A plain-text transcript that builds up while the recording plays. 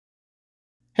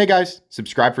Hey guys,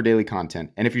 subscribe for daily content,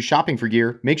 and if you're shopping for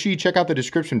gear, make sure you check out the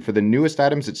description for the newest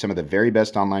items at some of the very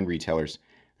best online retailers.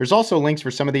 There's also links for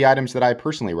some of the items that I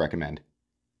personally recommend.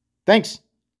 Thanks!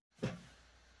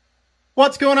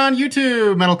 What's going on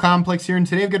YouTube? Metal Complex here, and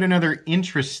today I've got another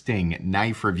interesting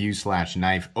knife review /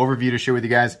 knife overview to share with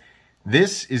you guys.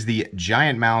 This is the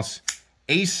Giant Mouse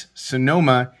Ace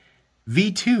Sonoma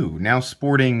V2, now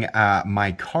sporting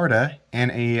micarta and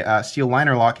a steel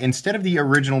liner lock instead of the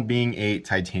original being a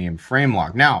titanium frame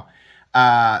lock. Now,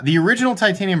 the original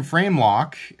titanium frame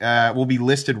lock will be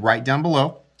listed right down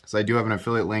below, so I do have an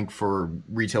affiliate link for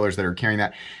retailers that are carrying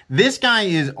that. This guy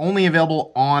is only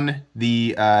available on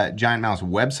the Giant Mouse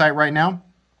website right now,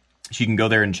 so you can go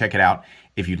there and check it out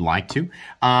if you'd like to.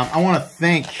 I want to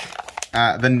thank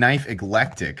the Knife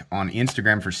Eclectic on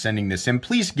Instagram for sending this in.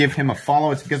 Please give him a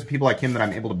follow. It's because of people like him that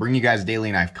I'm able to bring you guys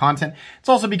daily knife content. It's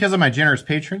also because of my generous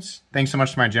patrons. Thanks so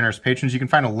much to my generous patrons. You can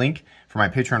find a link for my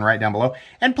Patreon right down below.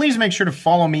 And please make sure to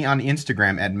follow me on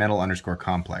Instagram at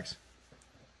metal_complex.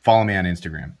 Follow me on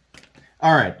Instagram.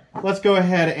 All right, let's go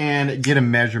ahead and get a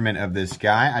measurement of this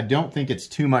guy. I don't think it's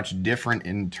too much different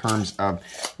in terms of,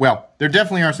 well, there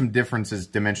definitely are some differences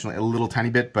dimensionally, a little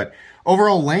tiny bit, but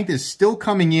overall length is still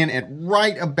coming in at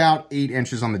right about 8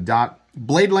 inches on the dot.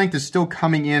 Blade length is still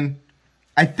coming in,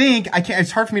 I think,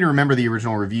 it's hard for me to remember the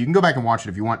original review. You can go back and watch it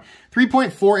if you want.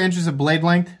 3.4 inches of blade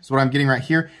length is what I'm getting right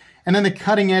here. And then the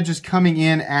cutting edge is coming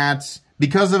in at,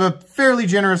 because of a fairly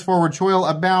generous forward choil,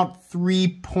 about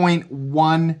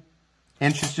 3.1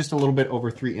 inches, just a little bit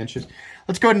over 3 inches.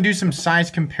 Let's go ahead and do some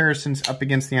size comparisons up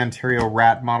against the Ontario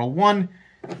Rat Model 1,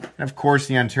 and of course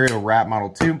the Ontario Rat Model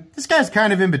 2. This guy's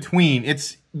kind of in between.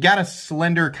 It's got a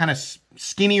slender, kind of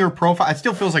skinnier profile. It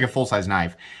still feels like a full-size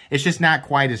knife. It's just not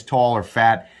quite as tall or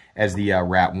fat as the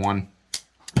Rat 1.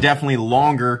 Definitely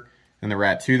longer than the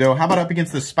Rat 2, though. How about up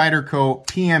against the Spyderco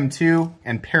PM2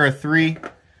 and Para 3?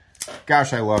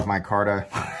 Gosh, I love micarta.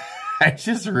 I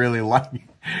just really like it.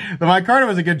 The micarta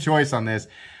was a good choice on this.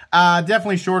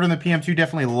 Definitely shorter than the PM2,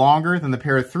 definitely longer than the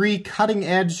Para 3. Cutting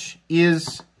edge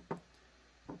is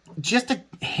just a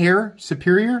hair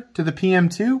superior to the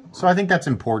PM2, so I think that's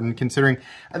important considering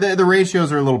the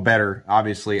ratios are a little better,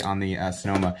 obviously, on the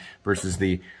Sonoma versus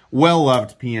the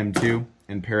well-loved PM2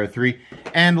 and Para 3.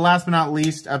 And last but not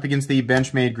least, up against the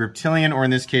Benchmade Griptilian, or in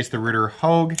this case, the Ritter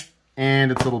Hogue,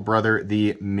 and its little brother,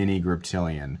 the Mini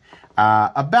Griptilian.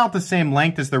 About the same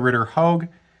length as the Ritter Hogue,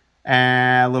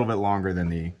 a little bit longer than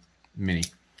the Mini.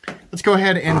 Let's go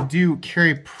ahead and do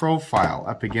carry profile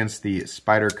up against the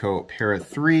Spyderco Para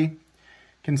 3. You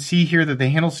can see here that the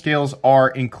handle scales are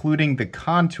including the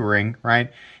contouring,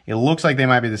 right? It looks like they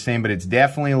might be the same, but it's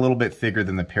definitely a little bit thicker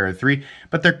than the Para 3.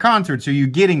 But they're contoured, so you're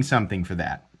getting something for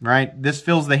that, right? This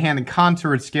fills the hand. The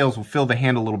contoured scales will fill the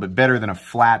hand a little bit better than a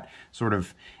flat, sort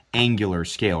of angular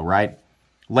scale, right?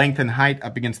 Length and height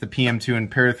up against the PM2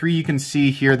 and Para 3. You can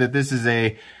see here that this is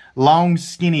a long,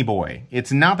 skinny boy.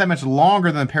 It's not that much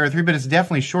longer than the Para 3, but it's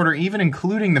definitely shorter, even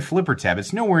including the flipper tab.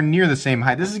 It's nowhere near the same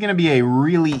height. This is going to be a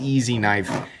really easy knife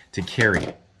to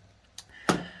carry.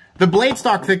 The blade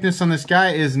stock thickness on this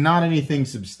guy is not anything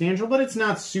substantial, but it's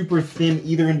not super thin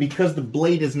either, and because the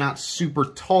blade is not super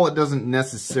tall, it doesn't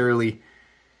necessarily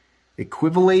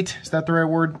equivalate, is that the right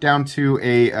word, down to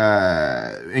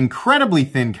a incredibly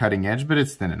thin cutting edge, but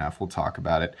it's thin enough. We'll talk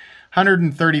about it.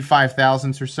 135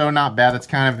 thousandths or so, not bad. That's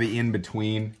kind of the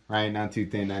in-between, right? Not too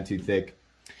thin, not too thick.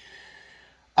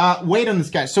 Weight on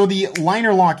this guy. So the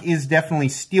liner lock is definitely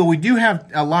steel. We do have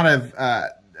a lot of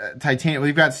titanium.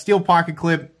 We've got steel pocket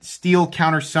clip, steel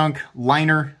countersunk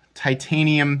liner,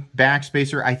 titanium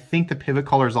backspacer. I think the pivot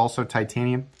collar is also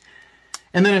titanium.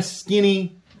 And then a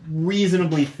skinny,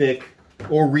 reasonably thick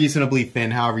or reasonably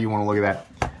thin, however you want to look at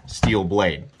that, steel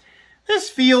blade. This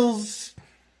feels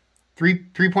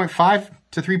 3.5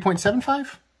 to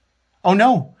 3.75? Oh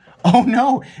no, oh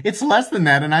no, it's less than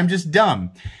that and I'm just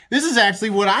dumb. This is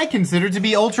actually what I consider to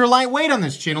be ultra lightweight on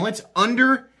this channel. It's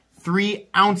under 3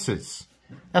 ounces.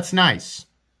 That's nice.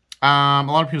 A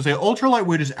lot of people say ultra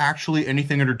lightweight is actually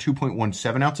anything under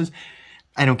 2.17 ounces.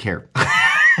 I don't care.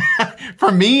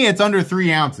 For me, it's under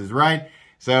 3 ounces, right?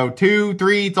 So 2,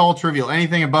 3, it's all trivial.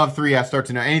 Anything above 3, I start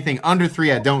to know. Anything under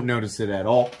 3, I don't notice it at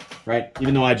all, right?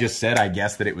 Even though I just said, I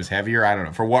guess that it was heavier. I don't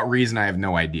know. For what reason, I have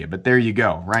no idea. But there you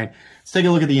go, right? Let's take a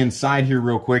look at the inside here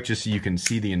real quick, just so you can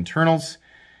see the internals.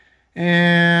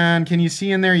 And can you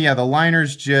see in there? Yeah, the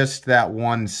liner's just that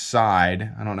one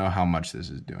side. I don't know how much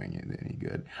this is doing it any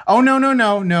good. Oh,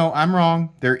 no, I'm wrong.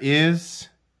 There is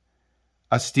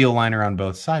a steel liner on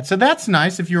both sides. So that's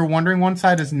nice. If you were wondering, one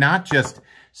side is not just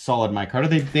solid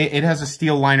micarta. It has a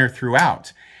steel liner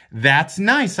throughout. That's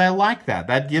nice. I like that.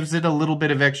 That gives it a little bit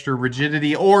of extra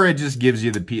rigidity, or it just gives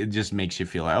you it just makes you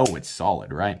feel like, oh, it's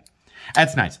solid, right?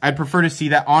 That's nice. I'd prefer to see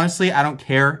that. Honestly, I don't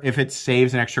care if it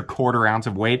saves an extra 1/4 ounce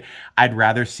of weight. I'd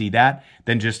rather see that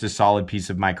than just a solid piece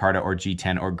of micarta or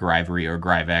G10 or Grivery or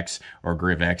Grivex or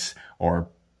Grivex or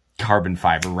carbon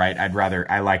fiber, right?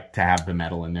 I like to have the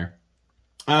metal in there.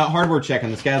 Hardware check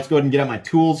on this guy. Let's go ahead and get out my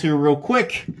tools here real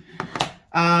quick.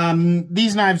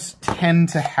 These knives tend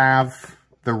to have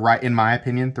the right, in my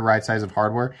opinion, the right size of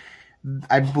hardware.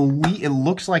 I believe it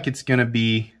looks like it's going to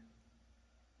be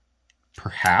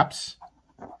perhaps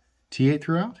T8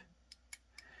 throughout.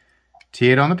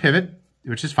 T8 on the pivot,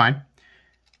 which is fine.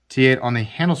 T8 on the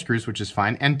handle screws, which is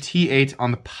fine. And T8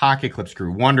 on the pocket clip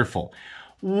screw. Wonderful.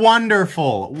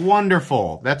 Wonderful.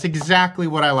 Wonderful. That's exactly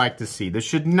what I like to see. This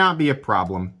should not be a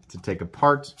problem to take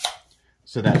apart.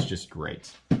 So that's just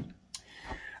great.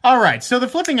 All right, so the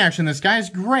flipping action, this guy is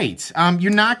great.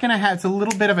 You're not gonna have, it's a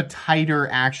little bit of a tighter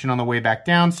action on the way back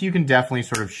down, so you can definitely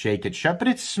sort of shake it shut, but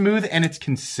it's smooth and it's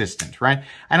consistent, right?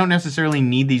 I don't necessarily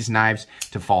need these knives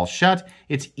to fall shut.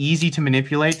 It's easy to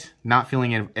manipulate, not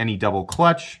feeling any double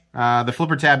clutch. The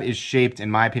flipper tab is shaped, in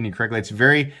my opinion, correctly. It's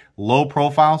very low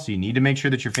profile, so you need to make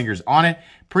sure that your finger's on it.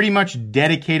 Pretty much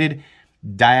dedicated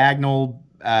diagonal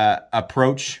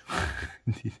approach,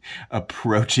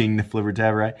 approaching the flipper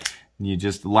tab, right? You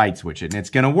just light switch it and it's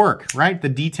going to work, right? The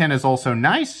D10 is also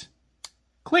nice.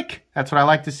 Click. That's what I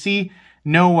like to see.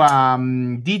 No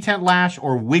detent lash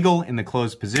or wiggle in the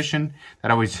closed position.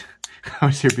 That I always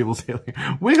hear people say, like,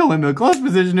 wiggle in the closed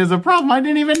position is a problem. I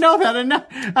didn't even know that. And now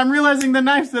I'm realizing the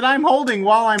knives that I'm holding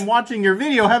while I'm watching your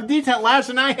video have detent lash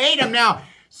and I hate them now.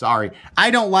 Sorry. I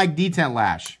don't like detent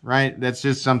lash, right? That's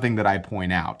just something that I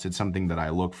point out. It's something that I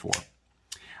look for.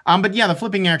 But yeah, the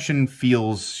flipping action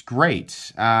feels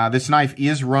great. This knife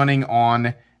is running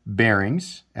on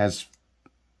bearings as...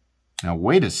 Now,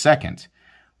 wait a second.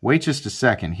 Wait just a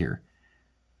second here.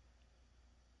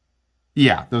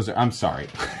 Yeah, those are... I'm sorry.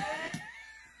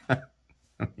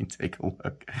 Let me take a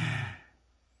look.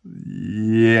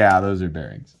 Yeah, those are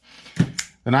bearings.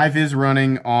 The knife is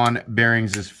running on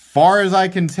bearings as far as I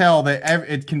can tell. That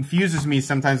it confuses me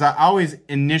sometimes. I always,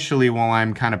 initially, while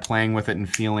I'm kind of playing with it and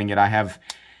feeling it, I have...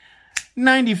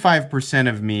 95%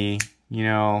 of me, you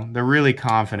know, the really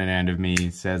confident end of me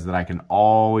says that I can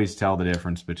always tell the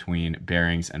difference between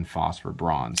bearings and phosphor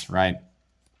bronze, right?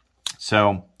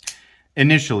 So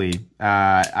initially,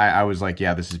 I was like,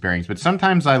 yeah, this is bearings. But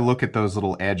sometimes I look at those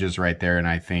little edges right there and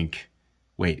I think,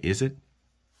 wait, is it?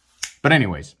 But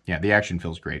anyways, yeah, the action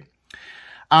feels great.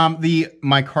 The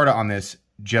micarta on this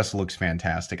just looks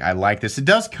fantastic. I like this. It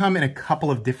does come in a couple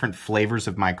of different flavors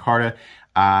of micarta.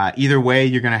 Either way,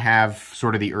 you're going to have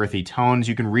sort of the earthy tones.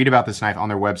 You can read about this knife on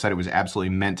their website. It was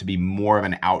absolutely meant to be more of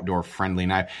an outdoor-friendly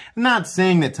knife. I'm not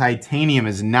saying that titanium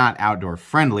is not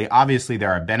outdoor-friendly. Obviously,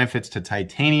 there are benefits to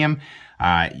titanium.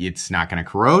 It's not going to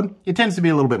corrode. It tends to be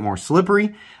a little bit more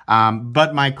slippery.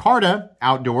 But micarta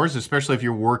outdoors, especially if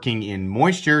you're working in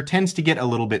moisture, tends to get a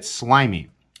little bit slimy.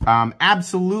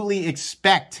 Absolutely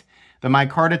expect the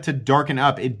micarta to darken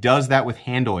up. It does that with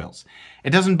hand oils. It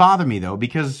doesn't bother me though,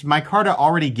 because micarta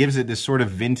already gives it this sort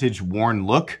of vintage worn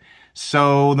look.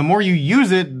 So the more you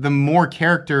use it, the more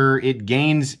character it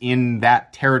gains in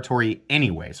that territory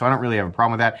anyway. So I don't really have a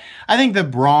problem with that. I think the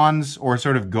bronze or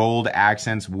sort of gold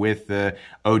accents with the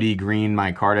OD green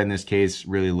micarta in this case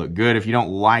really look good. If you don't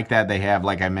like that, they have,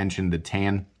 like I mentioned, the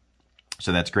tan.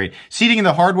 So that's great. Seating in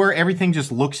the hardware, everything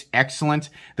just looks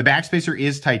excellent. The backspacer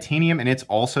is titanium and it's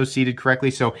also seated correctly.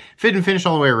 So fit and finish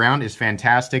all the way around is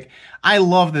fantastic. I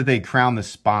love that they crown the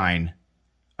spine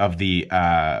of the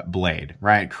blade,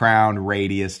 right? Crown,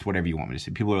 radiused, whatever you want me to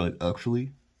say. People are like,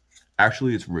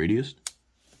 actually it's radiused?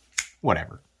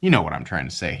 Whatever. You know what I'm trying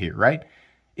to say here, right?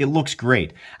 It looks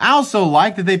great. I also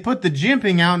like that they put the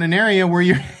jimping out in an area where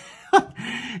you're...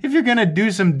 If you're going to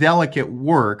do some delicate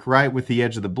work, right, with the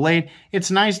edge of the blade, it's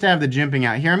nice to have the jimping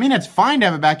out here. I mean, it's fine to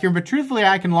have it back here, but truthfully,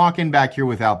 I can lock in back here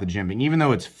without the jimping, even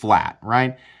though it's flat,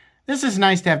 right? This is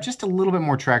nice to have just a little bit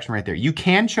more traction right there. You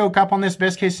can choke up on this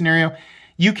best case scenario.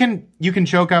 You can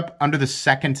choke up under the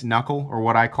second knuckle, or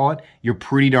what I call it. You're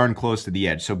pretty darn close to the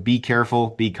edge, so be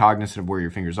careful, be cognizant of where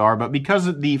your fingers are. But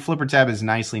because the flipper tab is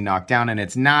nicely knocked down and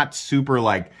it's not super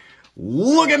like,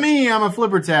 look at me, I'm a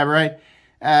flipper tab, right?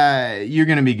 You're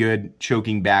going to be good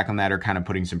choking back on that or kind of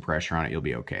putting some pressure on it. You'll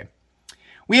be okay.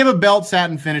 We have a belt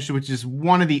satin finish, which is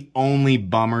one of the only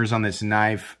bummers on this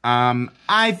knife.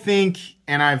 I think,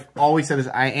 and I've always said this,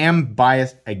 I am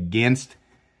biased against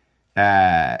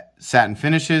satin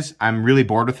finishes. I'm really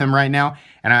bored with them right now.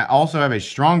 And I also have a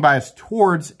strong bias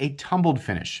towards a tumbled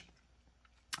finish.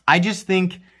 I just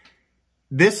think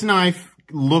this knife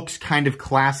looks kind of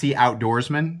classy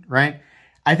outdoorsman, right?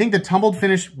 I think the tumbled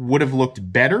finish would have looked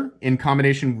better in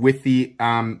combination with the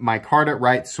micarta,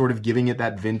 right? Sort of giving it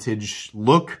that vintage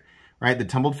look, right? The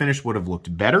tumbled finish would have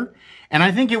looked better. And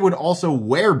I think it would also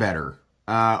wear better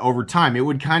over time. It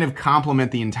would kind of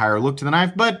complement the entire look to the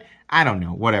knife, but I don't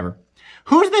know, whatever.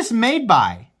 Who's this made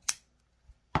by?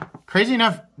 Crazy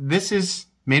enough, this is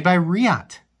made by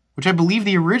Riot, which I believe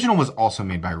the original was also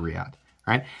made by Riot.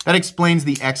 Right? That explains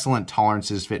the excellent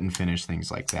tolerances, fit and finish,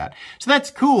 things like that. So that's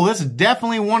cool. This is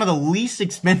definitely one of the least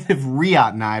expensive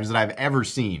Riot knives that I've ever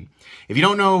seen. If you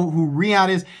don't know who Riot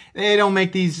is, they don't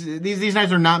make these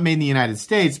knives are not made in the United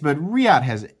States, but Riot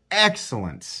has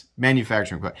excellent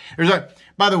manufacturing.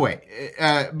 By the way,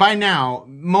 by now,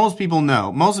 most of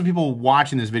the people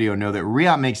watching this video know that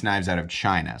Riot makes knives out of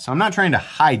China. So I'm not trying to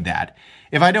hide that.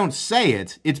 If I don't say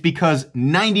it, it's because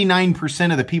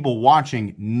 99% of the people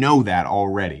watching know that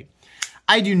already.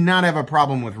 I do not have a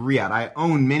problem with Riot. I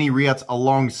own many Riots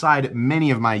alongside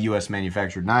many of my US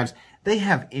manufactured knives. They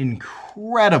have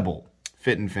incredible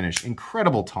fit and finish,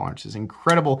 incredible tolerances,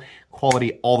 incredible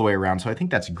quality all the way around. So I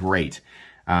think that's great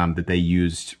that they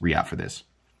used Riot for this.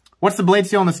 What's the blade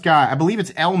steel in the sky? I believe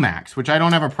it's L-Max, which I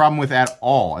don't have a problem with at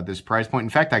all at this price point. In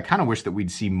fact, I kind of wish that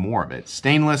we'd see more of it.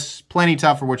 Stainless, plenty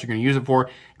tough for what you're going to use it for.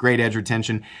 Great edge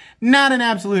retention. Not an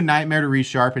absolute nightmare to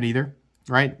resharpen either,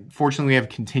 right? Fortunately, we have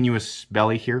continuous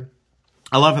belly here.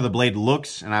 I love how the blade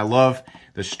looks, and I love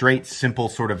the straight, simple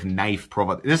sort of knife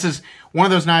profile. This is one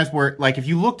of those knives where, like, if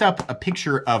you looked up a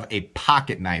picture of a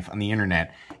pocket knife on the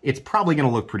internet, it's probably going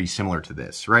to look pretty similar to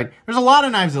this, right? There's a lot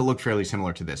of knives that look fairly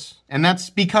similar to this, and that's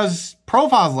because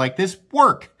profiles like this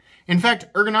work. In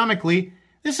fact, ergonomically,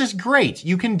 this is great.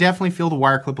 You can definitely feel the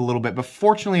wire clip a little bit, but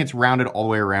fortunately, it's rounded all the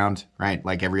way around, right?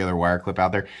 Like every other wire clip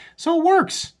out there. So it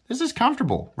works. This is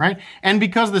comfortable, right? And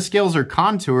because the scales are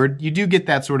contoured, you do get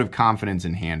that sort of confidence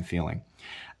in hand feeling.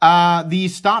 The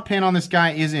stop pin on this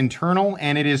guy is internal,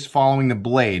 and it is following the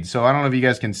blade. So I don't know if you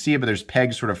guys can see it, but there's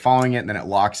pegs sort of following it, and then it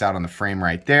locks out on the frame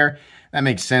right there. That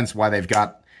makes sense why they've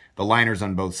got the liners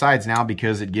on both sides now,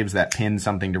 because it gives that pin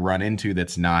something to run into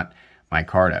that's not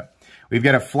micarta. We've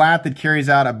got a flat that carries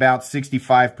out about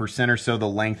 65% or so the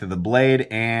length of the blade,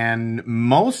 and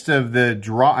most of the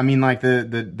drop, I mean, like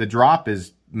the drop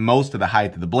is most of the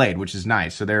height of the blade, which is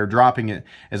nice. So they're dropping it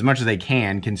as much as they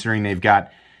can, considering they've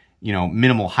got, you know,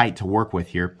 minimal height to work with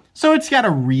here. So it's got a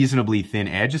reasonably thin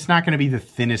edge. It's not going to be the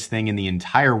thinnest thing in the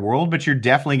entire world, but you're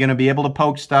definitely going to be able to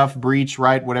poke stuff, breach,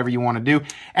 right, whatever you want to do,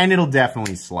 and it'll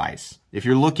definitely slice. If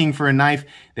you're looking for a knife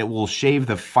that will shave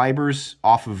the fibers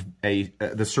off of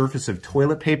the surface of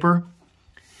toilet paper,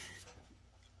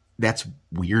 that's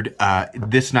weird.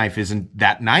 This knife isn't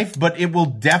that knife, but it will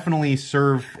definitely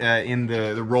serve in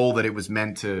the role that it was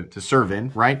meant to serve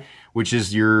in, right? Which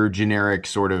is your generic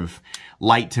sort of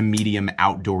light to medium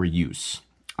outdoor use.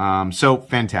 So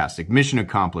fantastic. Mission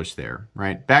accomplished there,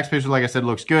 right? Backspacer, like I said,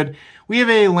 looks good. We have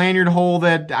a lanyard hole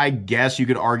that I guess you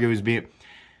could argue is being...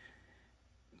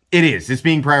 It's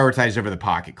being prioritized over the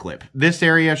pocket clip. This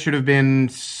area should have been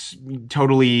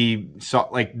totally,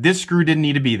 like this screw didn't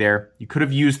need to be there. You could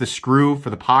have used the screw for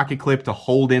the pocket clip to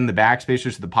hold in the backspacer,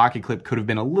 so the pocket clip could have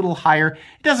been a little higher.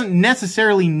 It doesn't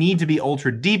necessarily need to be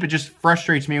ultra deep. It just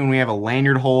frustrates me when we have a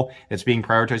lanyard hole that's being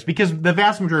prioritized, because the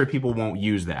vast majority of people won't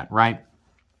use that, right?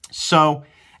 So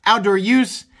outdoor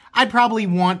use, I'd probably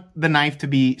want the knife to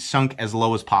be sunk as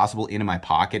low as possible into my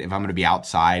pocket if I'm going to be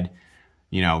outside,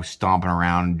 you know, stomping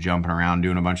around, jumping around,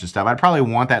 doing a bunch of stuff. I'd probably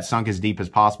want that sunk as deep as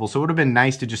possible. So it would have been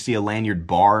nice to just see a lanyard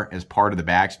bar as part of the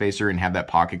backspacer and have that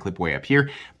pocket clip way up here.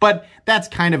 But that's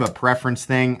kind of a preference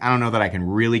thing. I don't know that I can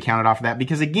really count it off of that,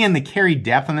 because again, the carry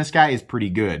depth on this guy is pretty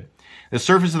good. The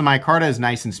surface of the micarta is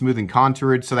nice and smooth and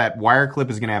contoured, so that wire clip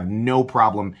is going to have no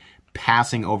problem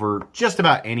passing over just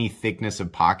about any thickness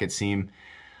of pocket seam.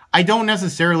 I don't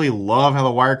necessarily love how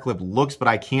the wire clip looks, but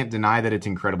I can't deny that it's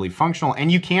incredibly functional, and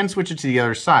you can switch it to the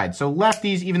other side. So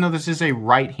lefties, even though this is a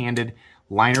right-handed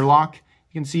liner lock,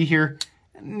 you can see here,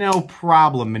 no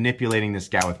problem manipulating this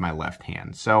guy with my left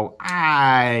hand. So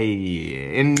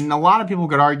and a lot of people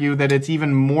could argue that it's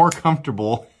even more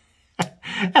comfortable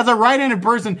as a right-handed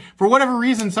person. For whatever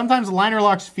reason, sometimes liner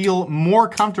locks feel more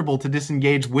comfortable to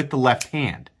disengage with the left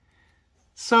hand.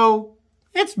 So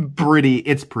it's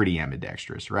pretty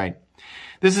ambidextrous, right?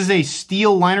 This is a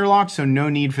steel liner lock, so no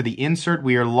need for the insert.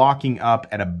 We are locking up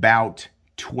at about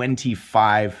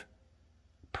 25%,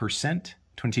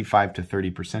 25 to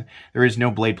 30%. There is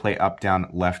no blade play up, down,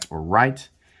 left, or right.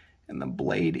 And the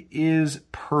blade is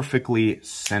perfectly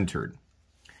centered.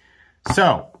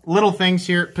 So, little things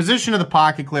here. Position of the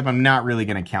pocket clip, I'm not really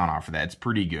going to count off of that. It's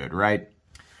pretty good, right?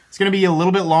 It's going to be a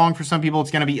little bit long for some people.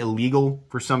 It's going to be illegal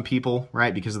for some people,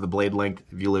 right? Because of the blade length.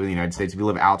 If you live in the United States, if you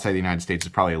live outside the United States,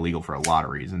 it's probably illegal for a lot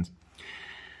of reasons.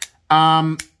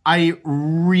 I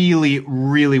really,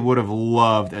 really would have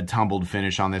loved a tumbled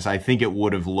finish on this. I think it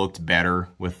would have looked better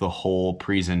with the whole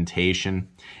presentation.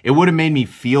 It would have made me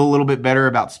feel a little bit better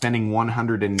about spending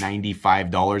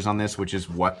 $195 on this, which is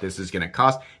what this is going to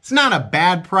cost. It's not a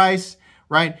bad price,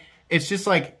 right? It's just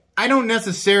like, I don't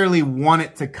necessarily want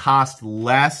it to cost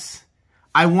less.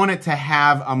 I want it to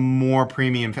have a more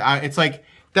premium. It's like,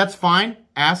 that's fine.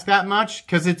 Ask that much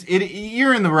because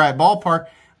you're in the right ballpark,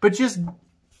 but just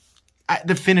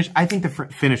the finish, I think the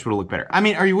finish would look better. I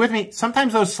mean, are you with me?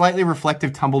 Sometimes those slightly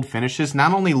reflective tumbled finishes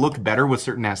not only look better with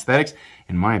certain aesthetics,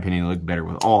 in my opinion, they look better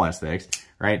with all aesthetics,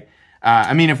 right?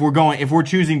 I mean, if we're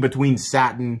choosing between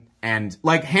satin and,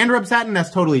 like, hand rub satin,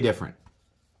 that's totally different.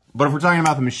 But if we're talking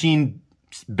about the machine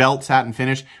belt satin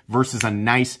finish versus a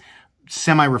nice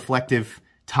semi-reflective,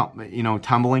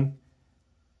 tumbling,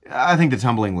 I think the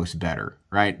tumbling looks better,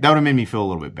 right? That would have made me feel a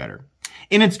little bit better.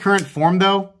 In its current form,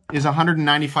 though, is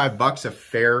 $195 a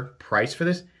fair price for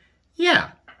this?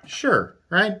 Yeah, sure,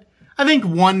 right? I think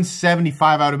 $175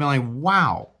 I would have been like,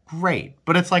 wow, great.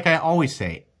 But it's like I always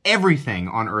say, everything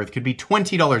on earth could be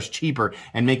 $20 cheaper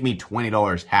and make me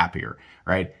 $20 happier,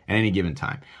 right? At any given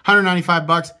time.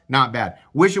 $195, not bad.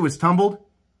 Wish it was tumbled.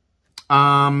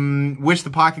 Wish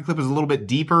the pocket clip was a little bit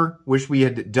deeper. Wish we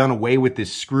had done away with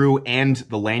this screw and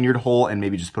the lanyard hole and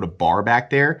maybe just put a bar back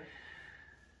there.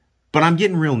 But I'm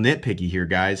getting real nitpicky here,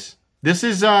 guys. This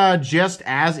is just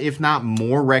as, if not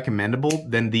more, recommendable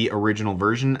than the original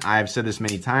version. I've said this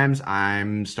many times.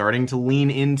 I'm starting to lean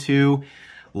into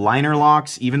liner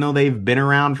locks, even though they've been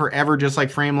around forever, just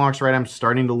like frame locks, right? I'm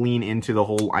starting to lean into the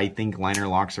whole, I think liner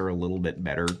locks are a little bit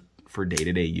better for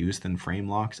day-to-day use than frame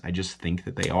locks. I just think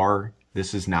that they are.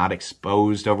 This is not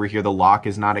exposed over here. The lock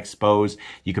is not exposed.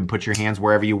 You can put your hands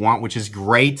wherever you want, which is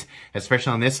great,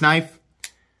 especially on this knife,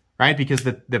 right? Because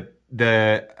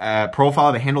the profile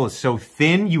of the handle is so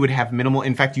thin, you would have minimal,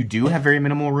 in fact, you do have very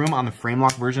minimal room on the frame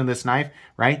lock version of this knife,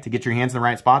 right? To get your hands in the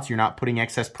right spots. You're not putting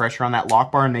excess pressure on that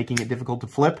lock bar and making it difficult to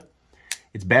flip.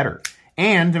 It's better.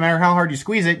 And no matter how hard you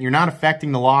squeeze it, you're not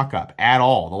affecting the lockup at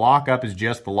all. The lockup is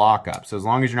just the lockup. So as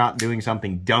long as you're not doing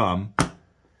something dumb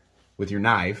with your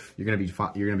knife, you're gonna be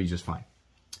just fine.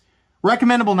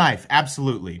 Recommendable knife,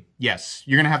 absolutely. Yes,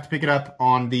 you're gonna have to pick it up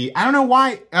on the, I don't know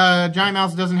why Giant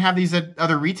Mouse doesn't have these at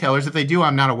other retailers. If they do,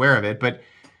 I'm not aware of it, but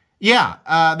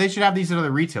yeah, they should have these at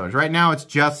other retailers. Right now, it's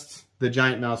just the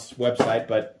Giant Mouse website,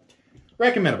 but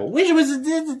recommendable. Wish it was,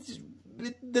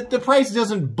 the price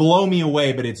doesn't blow me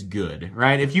away, but it's good,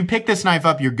 right? If you pick this knife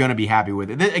up, you're gonna be happy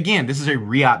with it. Again, this is a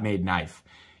Riot made knife.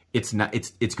 It's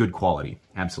good quality,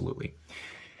 absolutely.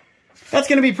 That's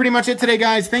going to be pretty much it today,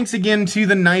 guys. Thanks again to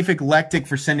the Knife Eclectic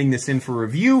for sending this in for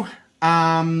review.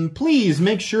 Please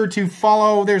make sure to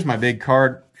follow, there's my big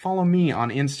card, follow me on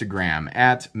Instagram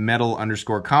at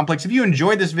metal_complex. If you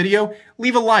enjoyed this video,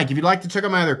 leave a like. If you'd like to check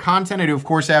out my other content, I do, of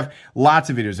course, have lots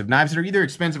of videos of knives that are either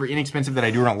expensive or inexpensive that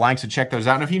I do or don't like, so check those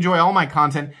out. And if you enjoy all my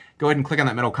content, go ahead and click on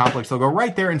that Metal Complex logo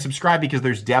right there and subscribe because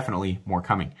there's definitely more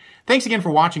coming. Thanks again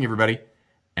for watching, everybody,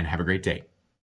 and have a great day.